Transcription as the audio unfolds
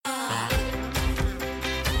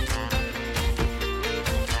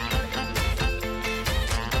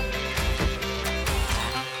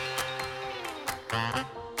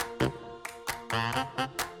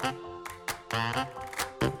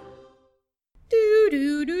Hey,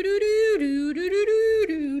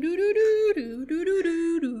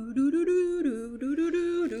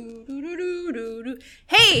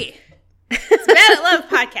 it's Bad at Love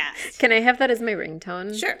podcast. Can I have that as my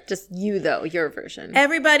ringtone? Sure. Just you, though, your version.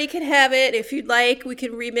 Everybody can have it. If you'd like, we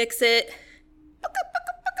can remix it.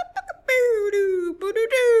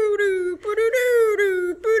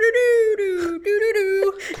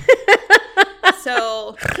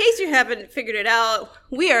 So, in case you haven't figured it out,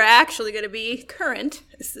 we are actually going to be current.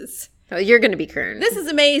 Oh, you're going to be current. This is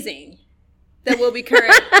amazing that we'll be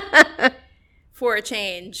current for a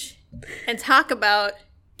change and talk about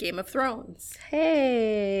Game of Thrones.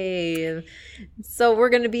 Hey. So we're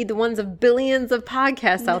going to be the ones of billions of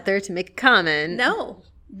podcasts out there to make a comment. No,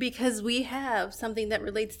 because we have something that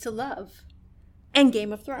relates to love and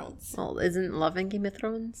Game of Thrones. Well, isn't love in Game of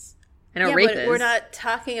Thrones? I know Yeah, rape but is. we're not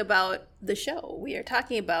talking about the show. We are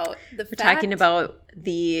talking about the fact. We're talking about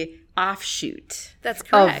the offshoot. That's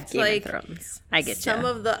correct. Of Game of Thrones. I get some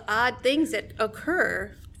of the odd things that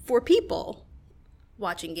occur for people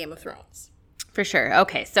watching Game of Thrones. For sure.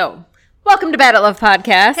 Okay, so welcome to Bad at Love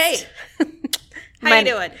podcast. Hey, how you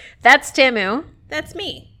doing? That's Tamu. That's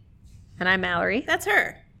me. And I'm Mallory. That's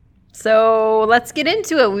her. So let's get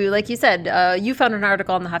into it. Like you said, you found an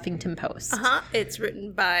article on the Huffington Post. It's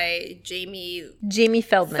written by Jamie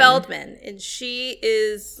Feldman. And she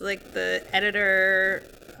is like the editor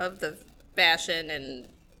of the fashion and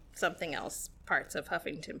something else parts of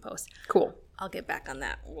Huffington Post. Cool. I'll get back on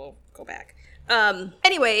that. We'll go back.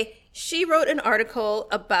 Anyway, she wrote an article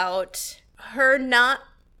about her not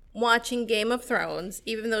watching Game of Thrones,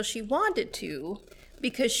 even though she wanted to,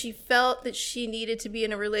 because she felt that she needed to be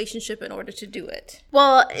in a relationship in order to do it.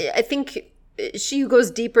 Well, I think she goes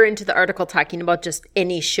deeper into the article talking about just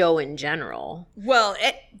any show in general. Well,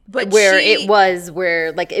 it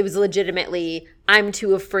was legitimately, I'm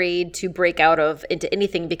too afraid to break out into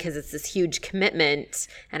anything because it's this huge commitment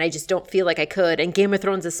and I just don't feel like I could. And Game of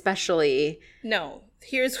Thrones especially. No,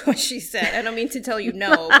 here's what she said. I don't mean to tell you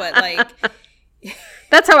no, but like...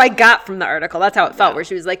 That's how I got from the article. That's how it felt, where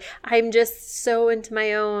she was like, I'm just so into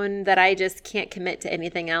my own that I just can't commit to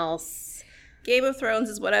anything else. Game of Thrones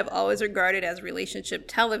is what I've always regarded as relationship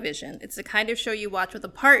television. It's the kind of show you watch with a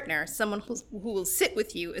partner, someone who will sit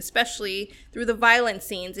with you, especially through the violent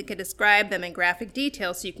scenes, and can describe them in graphic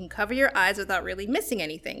detail so you can cover your eyes without really missing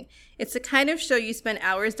anything. It's the kind of show you spend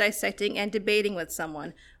hours dissecting and debating with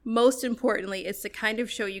someone. Most importantly, it's the kind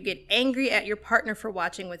of show you get angry at your partner for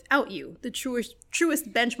watching without you, the truest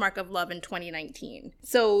benchmark of love in 2019.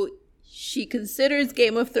 So she considers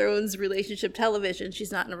Game of Thrones relationship television.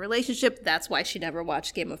 She's not in a relationship. That's why she never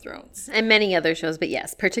watched Game of Thrones. And many other shows, but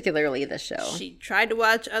yes, particularly this show. She tried to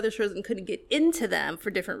watch other shows and couldn't get into them for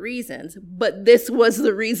different reasons. But this was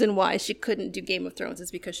the reason why she couldn't do Game of Thrones,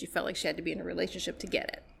 is because she felt like she had to be in a relationship to get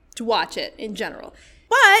it, to watch it in general.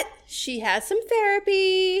 But she has some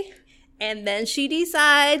therapy, and then she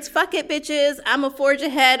decides, fuck it, bitches, I'm going to forge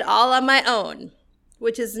ahead all on my own.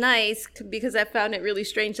 Which is nice, because I found it really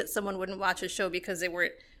strange that someone wouldn't watch a show because they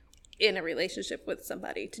weren't in a relationship with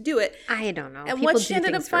somebody to do it. I don't know. And what she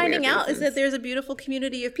ended up finding out is that there's a beautiful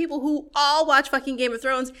community of people who all watch fucking Game of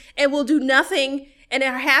Thrones and will do nothing and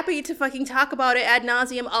are happy to fucking talk about it ad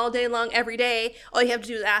nauseum all day long, every day. All you have to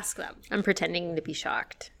do is ask them. I'm pretending to be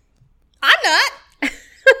shocked. I'm not.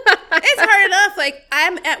 It's hard enough. Like,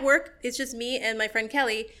 I'm at work. It's just me and my friend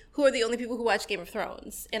Kelly, who are the only people who watch Game of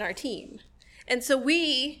Thrones in our team. And so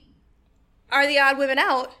we are the odd women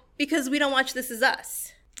out because we don't watch This Is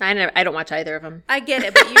Us. I don't watch either of them. I get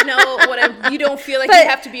it, but you know you don't feel like you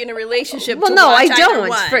have to be in a relationship to watch I don't.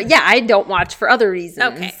 one. I don't watch for other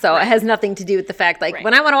reasons. Okay, so right. It has nothing to do with the fact, like,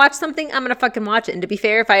 when I want to watch something, I'm going to fucking watch it. And to be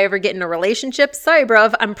fair, if I ever get in a relationship, sorry,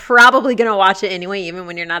 bruv, I'm probably going to watch it anyway, even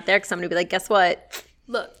when you're not there, because I'm going to be like, guess what?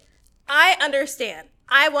 Look, I understand.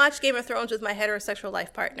 I watched Game of Thrones with my heterosexual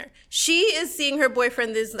life partner. She is seeing her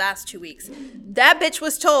boyfriend these last 2 weeks. That bitch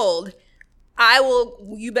was told,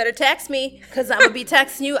 you better text me, because I'm going to be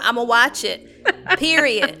texting you. I'm going to watch it.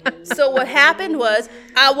 Period. So what happened was,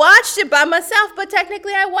 I watched it by myself, but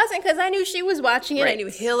technically I wasn't, because I knew she was watching it. Right. I knew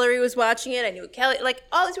Hillary was watching it. I knew Kelly. Like,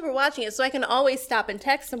 all these people were watching it, so I can always stop and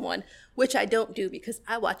text someone, which I don't do, because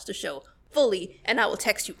I watch the show fully, and I will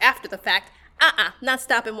text you after the fact. Not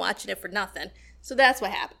stopping watching it for nothing. So that's what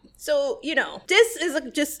happened. So, this is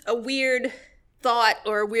just a weird thought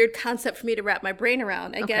or a weird concept for me to wrap my brain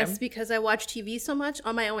around, I guess, because I watch TV so much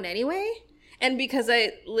on my own anyway, and because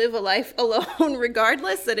I live a life alone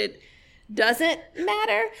regardless, that it doesn't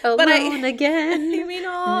matter. Alone again. I mean,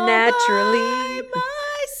 all naturally. by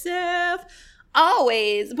myself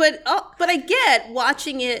always, but I get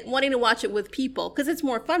wanting to watch it with people because it's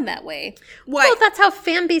more fun that way. Why? Well, that's how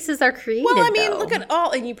fan bases are created. Well, I mean, though. look at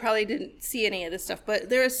and you probably didn't see any of this stuff, but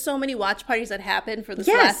there are so many watch parties that happened for this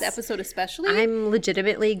last episode, especially. I'm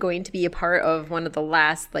legitimately going to be a part of one of the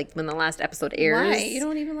last, like when the last episode airs. Why? You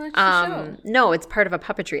don't even watch the show? No, it's part of a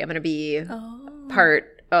puppetry. I'm going to be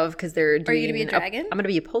part of because they're doing. Are you going to be a dragon? I'm going to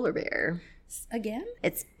be a polar bear. Again?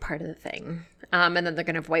 It's part of the thing. And then they're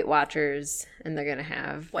going to have White Watchers, and they're going to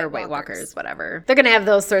have White Walkers, whatever. They're going to have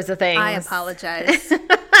those sorts of things. I apologize.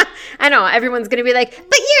 I know. Everyone's going to be like,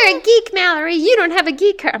 but you're a geek, Mallory. You don't have a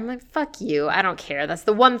geek card. I'm like, fuck you. I don't care. That's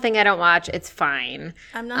the one thing I don't watch. It's fine.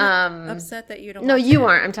 I'm not upset that you don't No, watch you it.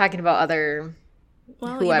 aren't. I'm talking about other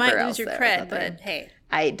Well, whoever you might else lose your there cred, is out there. but hey.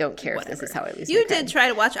 I don't care whatever. if this is how I lose You my did cred. try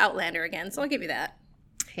to watch Outlander again, so I'll give you that.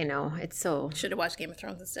 I know. It's so... Should have watched Game of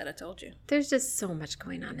Thrones instead, I told you. There's just so much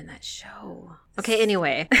going on in that show. Okay,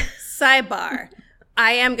 anyway. Sidebar.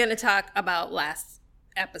 I am going to talk about last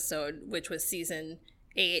episode, which was season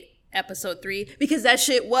 8, episode 3, because that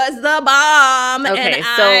shit was the bomb. Okay, and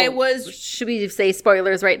so I was... should we say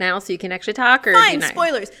spoilers right now so you can actually talk? Or do you Fine, not?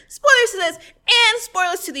 spoilers. Spoilers to this and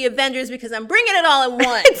spoilers to the Avengers because I'm bringing it all in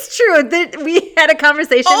one. It's true. We had a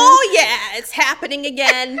conversation. Oh, yeah, it's happening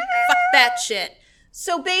again. Fuck that shit.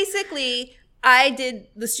 So basically, I did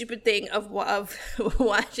the stupid thing of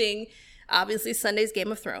watching, obviously, Sunday's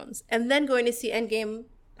Game of Thrones and then going to see Endgame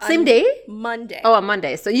Same day? Monday. Oh, on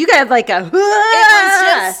Monday. So you got like a... It was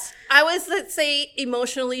just, I was, let's say,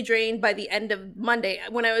 emotionally drained by the end of Monday.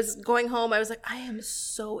 When I was going home, I was like, I am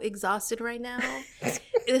so exhausted right now.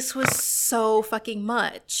 This was so fucking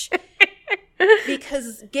much.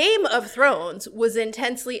 Because Game of Thrones was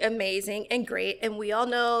intensely amazing and great, and we all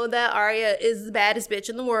know that Arya is the baddest bitch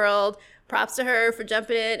in the world. Props to her for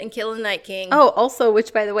jumping in and killing the Night King. Oh, also,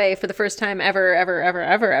 which, by the way, for the first time ever,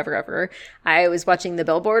 I was watching the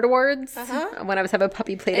Billboard Awards when I was having a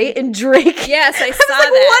puppy play date, and Drake. Yes, I saw was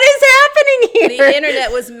like, that. what is happening here? The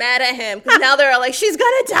internet was mad at him because now they're all like, she's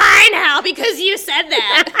gonna die now because you said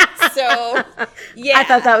that. So, yeah. I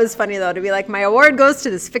thought that was funny, though, to be like, my award goes to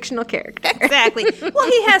this fictional character. Exactly. Well,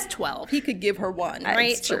 he has 12. He could give her one,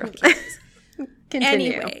 right? That's true. So who cares?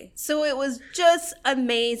 Continue. Anyway, so it was just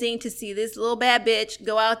amazing to see this little bad bitch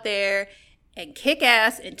go out there and kick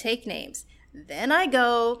ass and take names. Then I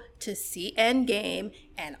go to see Endgame,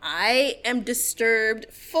 and I am disturbed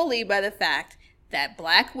fully by the fact that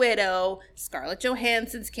Black Widow, Scarlett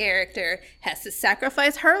Johansson's character, has to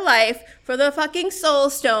sacrifice her life for the fucking Soul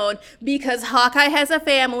Stone because Hawkeye has a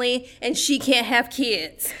family and she can't have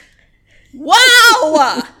kids.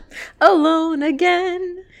 Wow! Alone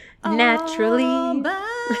again. Naturally. All by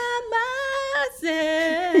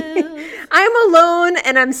myself. I'm alone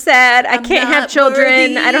and I'm sad. I can't have not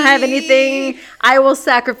children. I don't have worthy. anything. I will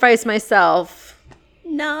sacrifice myself.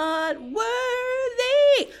 Not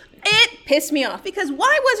worthy. It pissed me off because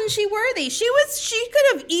why wasn't she worthy? She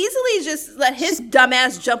could have easily just let his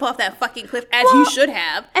dumbass jump off that fucking cliff as he should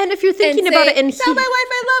have. And if you're thinking about it, and tell my wife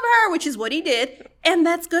I love her, which is what he did, and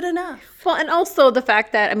that's good enough. well, and also the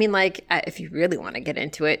fact that, I mean, like, if you really want to get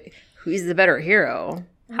into it, who's the better hero?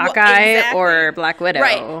 Hawkeye exactly. or Black Widow?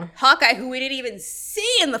 Right. Hawkeye, who we didn't even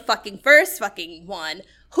see in the fucking first fucking one.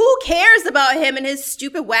 Who cares about him and his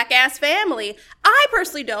stupid whack-ass family? I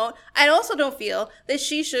personally don't. I also don't feel that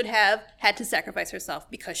she should have had to sacrifice herself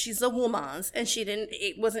because she's a woman and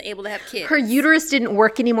she wasn't able to have kids. Her uterus didn't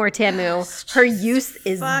work anymore, Tamu. Her use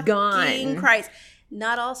is Fucking gone. Christ.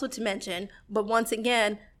 Not also to mention, but once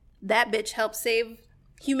again, that bitch helped save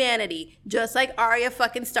humanity, just like Arya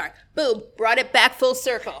fucking Stark. Boom, brought it back full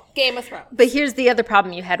circle. Game of Thrones. But here's the other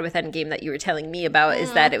problem you had with Endgame that you were telling me about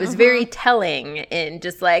is that it was very telling and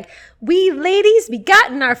just like, we ladies, we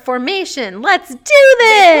got in our formation. Let's do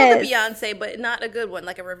They pulled this. a Beyonce, but not a good one,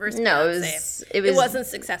 like a reverse No, Beyonce. it wasn't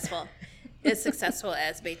successful. As successful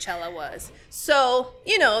as Beychella was. So,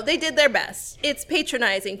 they did their best. It's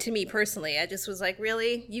patronizing to me personally. I just was like,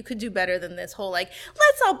 really? You could do better than this whole, like,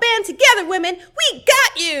 let's all band together, women. We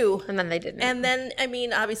got you. And then they didn't. And then, I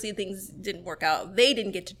mean, obviously things didn't work out. They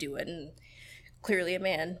didn't get to do it. And clearly a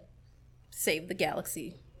man saved the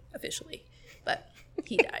galaxy officially. But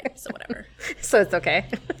he died, so whatever. So it's okay.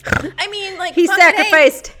 I mean, like, He fucking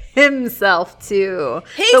sacrificed himself too.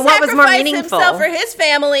 He But what was more sacrificed meaningful? himself for his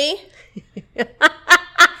family.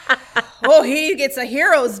 Oh, he gets a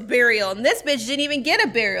hero's burial. And this bitch didn't even get a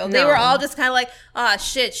burial. They No. were all just kind of like, ah,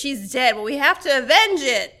 shit, she's dead. Well, we have to avenge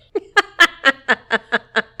it.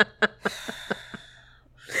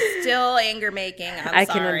 Still anger making. I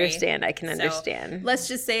can understand. I can So, understand. let's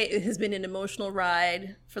just say it has been an emotional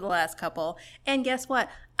ride for the last couple. And guess what?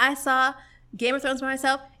 I saw Game of Thrones by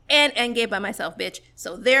myself, and Endgame by myself, bitch.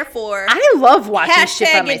 So therefore, I love watching shit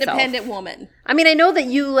by hashtag myself. independent woman. I mean, I know that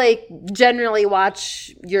you like generally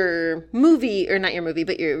watch your movie, or not your movie,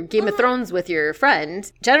 but your Game of Thrones with your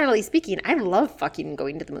friend. Generally speaking, I love fucking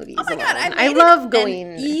going to the movies. Oh my God, I love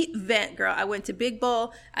going. An event, girl. I went to Big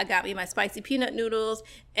Bowl. I got me my spicy peanut noodles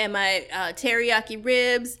and my teriyaki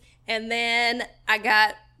ribs, and then I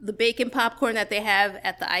got the bacon popcorn that they have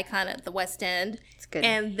at the Icon at the West End. It's good.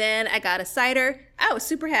 And then I got a cider. I was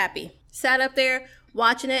super happy. Sat up there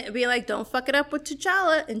watching it and being like, don't fuck it up with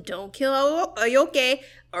T'Challa and don't kill Ayoke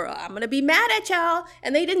or I'm going to be mad at y'all.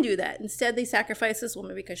 And they didn't do that. Instead, they sacrificed this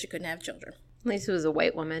woman because she couldn't have children. At least it was a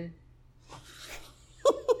white woman.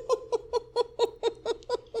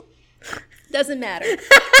 Doesn't matter.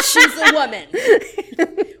 She's a woman.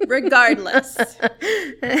 Regardless.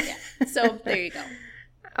 Yeah. So there you go.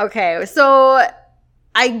 Okay, so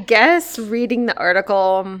I guess reading the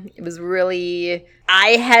article, it was really,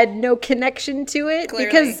 I had no connection to it. Clearly.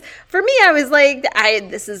 Because for me, I was like,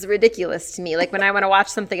 this is ridiculous to me. Like when I want to watch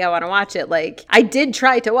something, I want to watch it. Like I did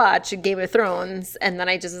try to watch Game of Thrones, and then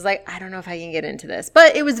I just was like, I don't know if I can get into this.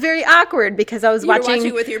 But it was very awkward because I was watching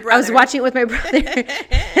it with your brother. I was watching it with my brother,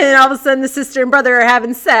 and all of a sudden the sister and brother are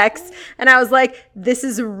having sex, and I was like, this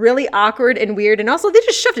is really awkward and weird. And also, they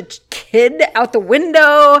just shoved a kid out the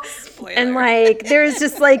window. Spoiler. And like there's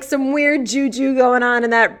just like some weird juju going on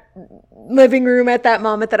in that living room at that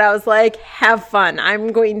moment that I was like, have fun.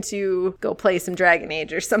 I'm going to go play some Dragon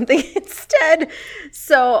Age or something instead.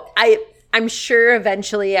 So I'm sure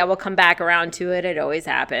eventually I will come back around to it. It always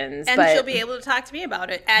happens. And but she'll be able to talk to me about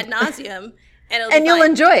it ad nauseum. And you'll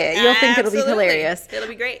enjoy it. You'll think it'll be Absolutely. hilarious. It'll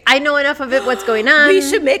be great. I know enough of it, what's going on. We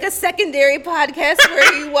should make a secondary podcast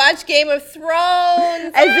where you watch Game of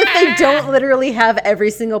Thrones. As if they don't literally have every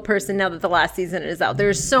single person now that the last season is out.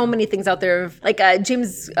 There's so many things out there. Like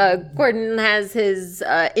James Gordon has his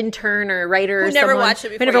intern or writer. Who never watched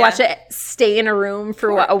it before, Who never yeah. watched it. Stay in a room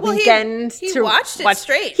for a weekend. He to watched it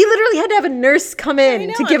straight. He literally had to have a nurse come in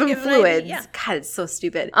know, to give him give him an fluids. idea, yeah. God, it's so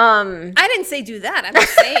stupid. I didn't say do that. I'm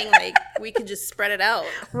just saying, like, we could just spread it out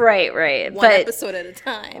Right. one episode at a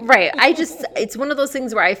time. Right. It's one of those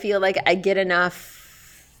things where I feel like I get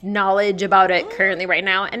enough knowledge about it currently right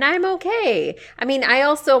now, and I'm okay. I mean, I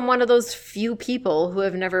also am one of those few people who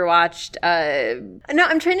have never watched,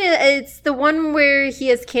 it's the one where he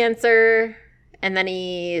has cancer and then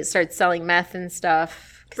he starts selling meth and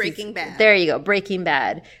stuff. Breaking Bad. There you go. Breaking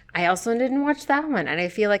Bad. I also didn't watch that one, and I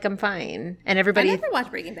feel like I'm fine. And I everybody... never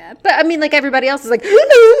watched Breaking Bad. But I mean, like everybody else is like,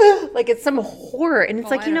 like it's some horror. And it's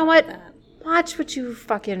like, I you know don't what? know that. Watch what you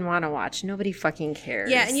fucking want to watch. Nobody fucking cares.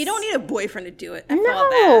 Yeah, and you don't need a boyfriend to do it. I follow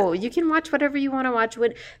No, that. you can watch whatever you want to watch.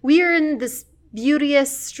 We are in this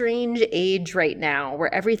beauteous, strange age right now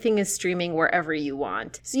where everything is streaming wherever you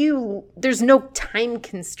want. So there's no time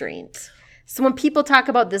constraint. So when people talk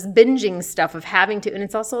about this binging stuff of having to, and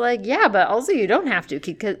it's also like, yeah, but also you don't have to,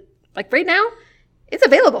 because like right now, it's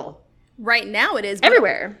available Right now it is. but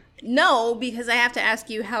everywhere. No, because I have to ask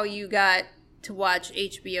you how you got to watch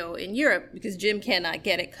HBO in Europe, because Jim cannot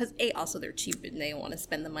get it, because also they're cheap and they don't want to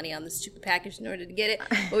spend the money on this stupid package in order to get it.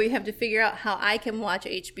 But we have to figure out how I can watch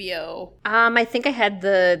HBO. I think I had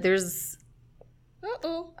there's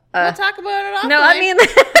We'll talk about it offline. no,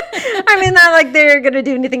 I mean not like they're gonna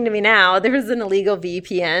do anything to me now. There was an illegal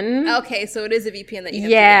VPN. Okay, so it is a VPN that you have to get.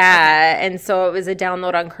 Yeah, and so it was a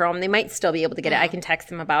download on Chrome. They might still be able to get it. I can text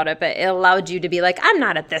them about it, but it allowed you to be like, I'm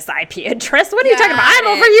not at this IP address. What are you talking about? I'm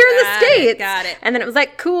over here in the States. Got it. And then it was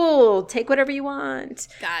like, cool, take whatever you want.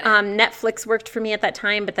 Got it. Netflix worked for me at that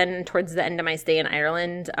time, but then towards the end of my stay in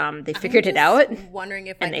Ireland, they figured it out. Wondering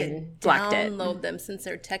if And I they could blocked it. download them, since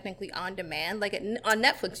they're technically on demand. Like on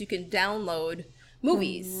Netflix, you can download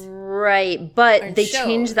movies. Right, but Or they shows.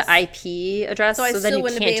 changed the IP address, So I then still you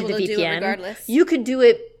wouldn't can't be do able the to do it VPN. regardless? You could do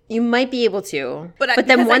it. You might be able to, But then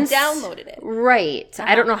because once I downloaded it. right?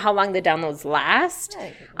 I don't know how long the downloads last.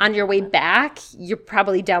 Right. On your way back, you're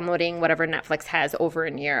probably downloading whatever Netflix has over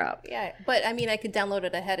in Europe. Yeah, but I mean, I could download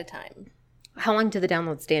it ahead of time. How long do the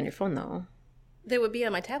downloads stay on your phone, though? They would be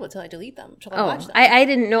on my tablet till I delete them, till I Oh, watch them. I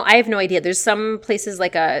didn't know. I have no idea. There's some places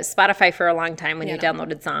like Spotify for a long time when you no.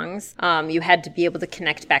 downloaded songs. You had to be able to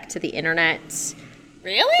connect back to the internet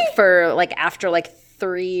Really? for like after like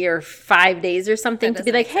 3 or 5 days or something That to be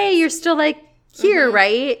doesn't like, make hey, you're still like here,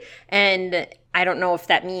 right? And I don't know if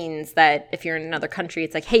that means that if you're in another country,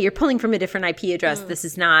 it's like, hey, you're pulling from a different IP address. This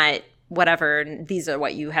is not whatever, and these are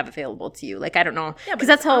what you have available to you. Like, I don't know. Yeah, but Because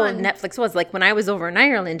that's it's how on. Netflix was. Like, when I was over in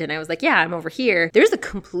Ireland and I was like, yeah, I'm over here, there's a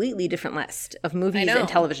completely different list of movies know. and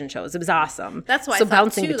television shows. It was awesome. That's why so I thought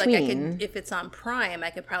bouncing too, between. like I could, if it's on Prime, I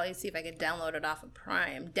could probably see if I could download it off of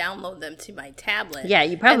Prime, download them to my tablet. Yeah,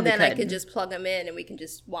 you probably And then I could. could just plug them in and we can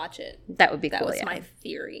just watch it. That would be That cool, was yeah. my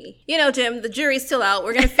theory. You know, Jim, the jury's still out.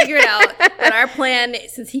 We're going to figure it out. But our plan,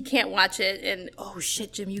 since he can't watch it, and oh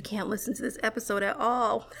shit, Jim, you can't listen to this episode at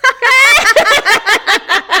all.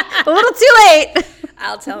 A little too late.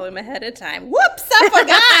 I'll tell him ahead of time. Whoops, I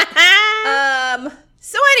forgot.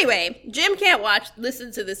 So anyway, Jim can't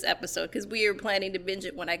listen to this episode because we are planning to binge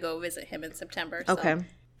it when I go visit him in September. So. Okay.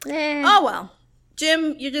 Oh well,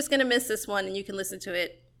 Jim, you're just gonna miss this one, and you can listen to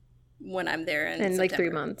it when I'm there in like 3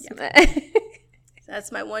 months. Yeah. That's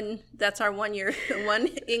my one. That's our 1 year, one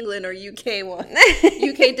England or UK one.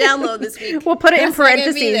 UK download this week. We'll put it in That's not gonna be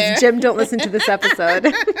parentheses. there. Jim, don't listen to this episode.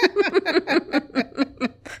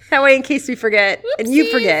 That way, in case we forget and you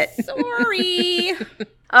forget. Sorry.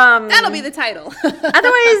 That'll be the title.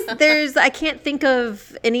 Otherwise, I can't think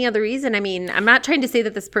of any other reason. I mean, I'm not trying to say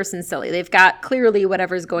that this person's silly. They've got clearly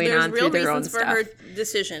whatever's going There's on real through their own reasons for stuff. her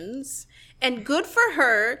decisions, and good for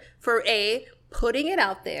her for putting it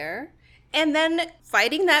out there, and then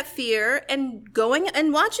fighting that fear and going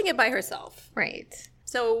and watching it by herself. Right.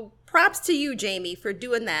 So props to you, Jamie, for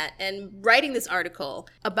doing that and writing this article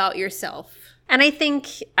about yourself. And I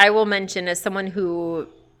think I will mention, as someone who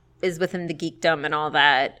is within the geekdom and all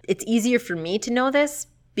that, it's easier for me to know this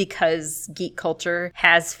because geek culture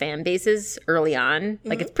has fan bases early on.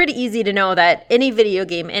 Like, it's pretty easy to know that any video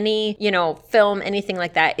game, any, film, anything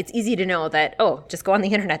like that, it's easy to know that, oh, just go on the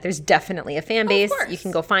internet. There's definitely a fan base. course. You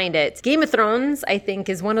can go find it. Game of Thrones, I think,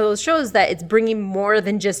 is one of those shows that it's bringing more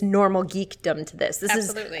than just normal geekdom to this. This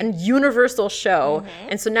Absolutely. is a universal show.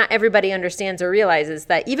 And so not everybody understands or realizes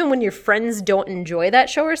that even when your friends don't enjoy that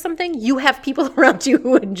show or something, you have people around you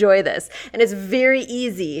who enjoy this. And it's very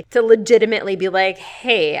easy to legitimately be like,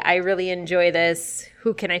 hey, I really enjoy this.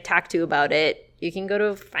 Who can I talk to about it? You can go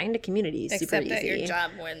to find a community. Super Except easy. at your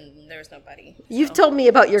job when there's nobody. You've told me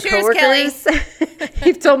about your Cheers, coworkers.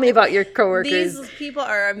 You've told me about your coworkers. These people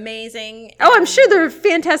are amazing. Oh, I'm sure they're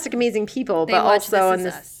fantastic, amazing people, but watch also This in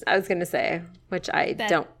Is this, Us. I was going to say, which I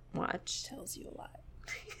don't watch. Tells you a lot.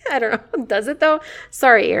 I don't know. Does it though?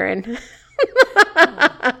 Sorry, Aaron.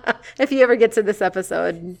 If you ever get to this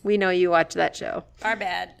episode, we know you watch that show. Our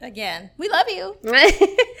bad. Again. We love you.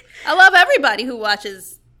 I love everybody who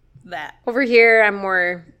watches that. Over here, I'm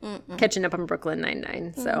more catching up on Brooklyn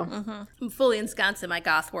Nine-Nine. So I'm fully ensconced in my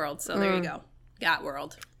goth world, so there you go. Goth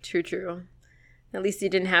world. true. At least you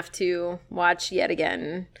didn't have to watch yet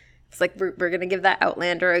again. It's like we're gonna give that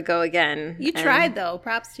Outlander a go again. You And tried, though.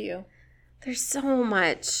 Props to you. There's so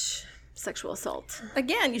much sexual assault.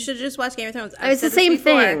 Again, you should have just watched Game of Thrones. I've It's the said this same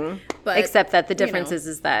before, thing, but, except that the you difference know.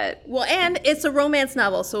 is that. Well, and it's a romance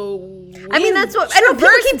novel, so I mean, that's what I know. People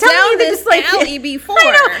keep telling me they're just like alley before.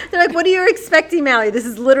 I know. They're like, "What are you expecting, Mallory? This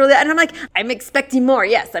is literally," and I'm like, "I'm expecting more."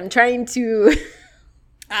 Yes, I'm trying to.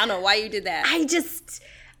 I don't know why you did that.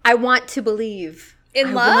 I want to believe. In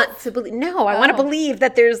I love? want to believe. No, I want to believe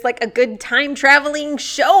that there's like a good time traveling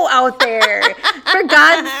show out there. For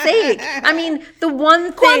God's sake. I mean, the one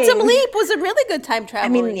thing. Quantum Leap was a really good time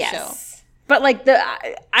traveling show. Yes. But like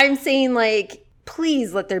I'm saying, like,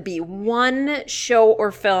 please let there be one show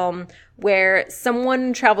or film where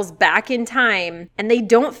someone travels back in time and they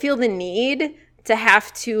don't feel the need to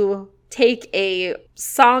have to take a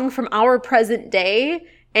song from our present day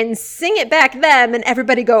and sing it back then and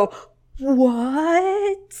everybody go,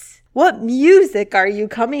 what music are you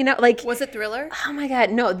coming out? Like, Was it Thriller? oh my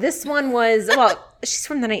God, no, this one was, well, she's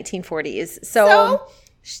from the 1940s. So?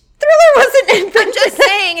 Thriller wasn't invented. I'm just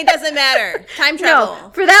saying it doesn't matter. Time travel. No,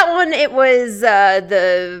 for that one, it was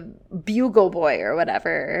the Bugle Boy or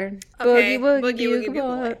whatever. Okay, Boogie Boogie Woogie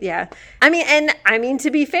Bugle Boy. Yeah. I mean,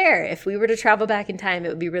 to be fair, if we were to travel back in time, it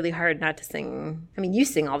would be really hard not to sing. I mean, you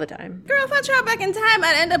sing all the time. Girl, if I travel back in time,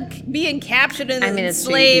 I'd end up being captured and it's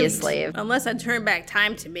true, you'd be a enslaved. slave. Unless I turn back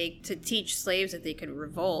time to teach slaves that they could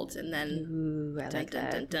revolt, and then Ooh, I like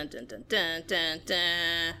that. dun, dun, dun, dun, dun, dun.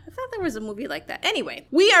 I thought there was a movie like that. Anyway,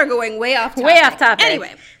 we are going way off topic. Way off topic.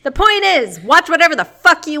 Anyway, the point is, watch whatever the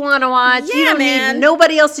fuck you want to watch. Yeah, you don't man. need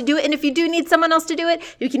nobody else to do it. And if you do need someone else to do it,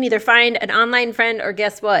 you can either find an online friend or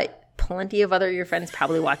guess what? Plenty of other your friends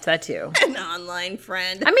probably watch that too. an online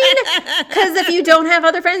friend. I mean, because if you don't have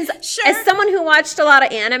other friends, Sure. as someone who watched a lot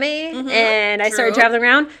of anime and I started true. traveling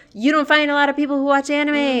around, you don't find a lot of people who watch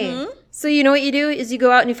anime. So you know what you do is you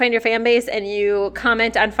go out and you find your fan base and you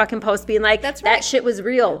comment on fucking posts being like, That's that right. shit was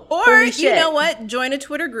real. Or Holy you shit. know what? Join a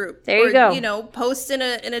Twitter group. There you or, go. You know, post in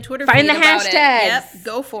a Twitter Find feed the about it. hashtags. Yep,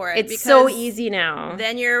 go for it. It's so because easy now.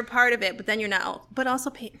 Then you're a part of it, but then you're not. But also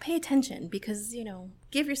pay attention because, you know,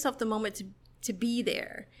 give yourself the moment to be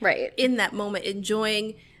there. Right. In that moment,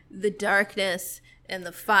 enjoying the darkness and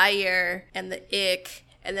the fire and the ick,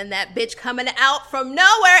 and then that bitch coming out from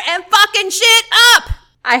nowhere and fucking shit up.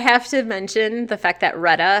 I have to mention the fact that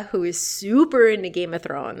Retta, who is super into Game of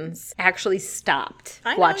Thrones, actually stopped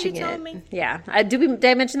I know, watching you it. told me. Yeah. Did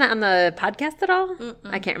I mention that on the podcast at all?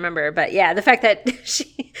 I can't remember. But yeah, the fact that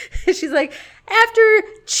she's like, after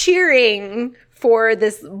cheering for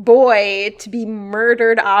this boy to be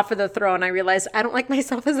murdered off of the throne, I realized I don't like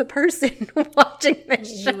myself as a person watching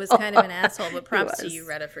this show. He was kind of an asshole, but props to was. you,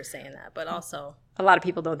 Retta, for saying that. But also, A lot of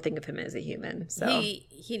people don't think of him as a human. So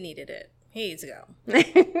he needed it. He needs to go.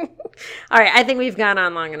 all right, I think we've gone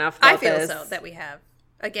on long enough about I feel this. so that we have.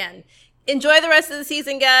 Again, enjoy the rest of the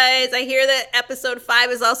season, guys. I hear that episode 5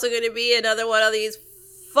 is also going to be another one of these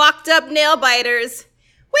fucked up nail biters.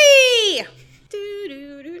 Whee! Doo-doo.